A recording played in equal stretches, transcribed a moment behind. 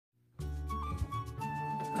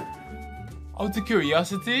Out of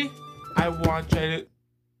curiosity, I want to try to.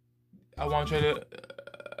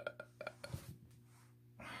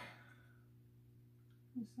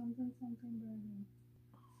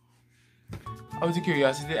 Out of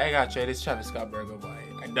curiosity, I gotta try this Travis Scott burger, boy.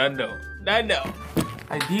 I don't know.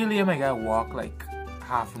 Ideally, I might gotta walk like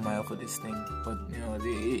half a mile for this thing, but you know,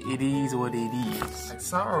 it is what it is. I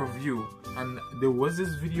saw a review, and there was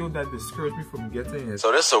this video that discouraged me from getting it.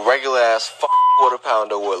 So this is a regular ass quarter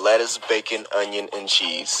pounder with lettuce, bacon, onion, and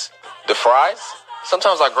cheese. The fries?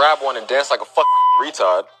 Sometimes I grab one and dance like a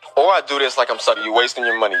retard, or I do this like I'm sucking you, wasting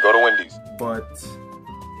your money. Go to Wendy's. But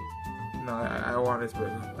no, I want this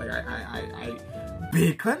burger. Like I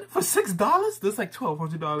bacon for $6? That's like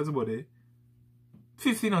 $1,200 a day.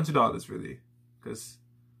 $1,500 really, because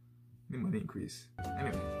the money increase.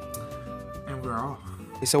 Anyway, and we're off.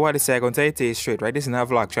 So what I say, I'm gonna tell you to straight, right? This is not a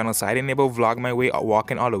vlog channel, so I didn't able to vlog my way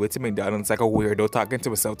walking all the way to McDonald's like a weirdo talking to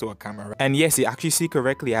myself to a camera. And yes, you actually see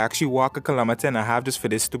correctly, I actually walk 1.5 kilometers just for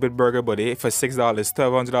this stupid burger, buddy, for $6,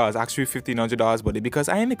 $1,200, actually $1,500, buddy, because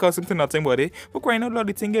I ain't accustomed to nothing, buddy. But right now,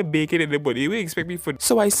 the thing get bacon in the buddy. We expect me for.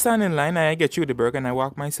 So I stand in line, and I get you the burger, and I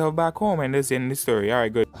walk myself back home, and that's the end of the story. All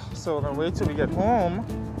right, good. So we're gonna wait till we get home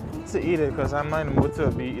to eat it, because I'm not in the mood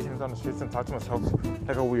to be eating it on the streets and talk to myself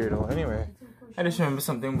like a weirdo. Anyway. I just remember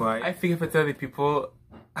something, boy. I figure if I tell the people,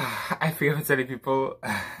 I figure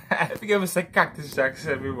if it's like Cactus Jack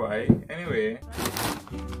said me, boy. Anyway.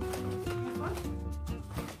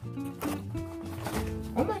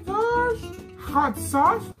 Oh my gosh! Hot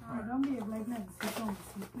sauce? Don't be like that.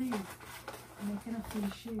 Please. I'm making a feel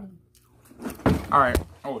shame. Alright.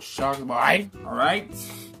 Oh, shucks, boy. Alright.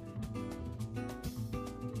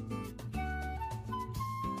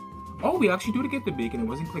 Oh, we actually do to get the bacon. It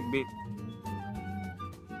wasn't clickbait.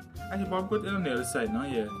 I should probably put it on the other side now,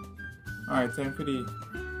 yeah. Alright, time for the.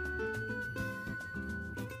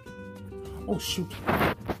 Oh, shoot.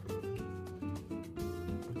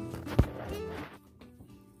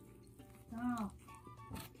 No.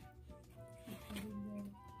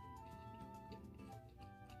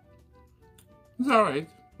 It's alright.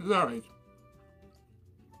 It's alright.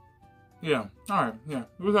 Yeah, alright. Yeah,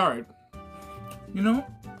 it was alright. You know,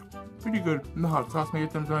 pretty good. The hot sauce made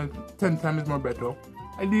it 10 times more better.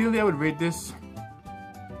 Ideally, I would rate this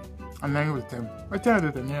a 9 out of 10. A 10 out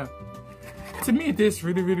of 10, yeah. To me, it tastes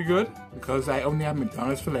really, really good because I only have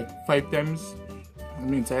McDonald's for like 5 times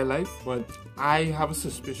in my entire life. But I have a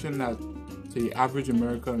suspicion that to the average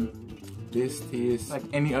American, this tastes like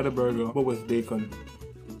any other burger but with bacon.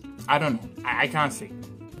 I don't know. I can't say.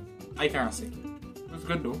 I can't say. It's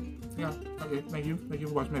good though. Yeah. Okay. Thank you. Thank you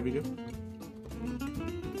for watching my video.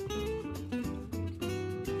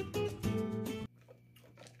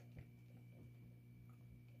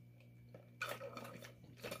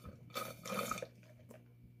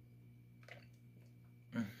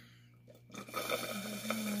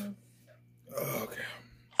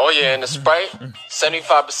 Oh yeah, and the Sprite,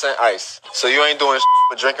 75% ice. So you ain't doing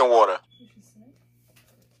but drinking water.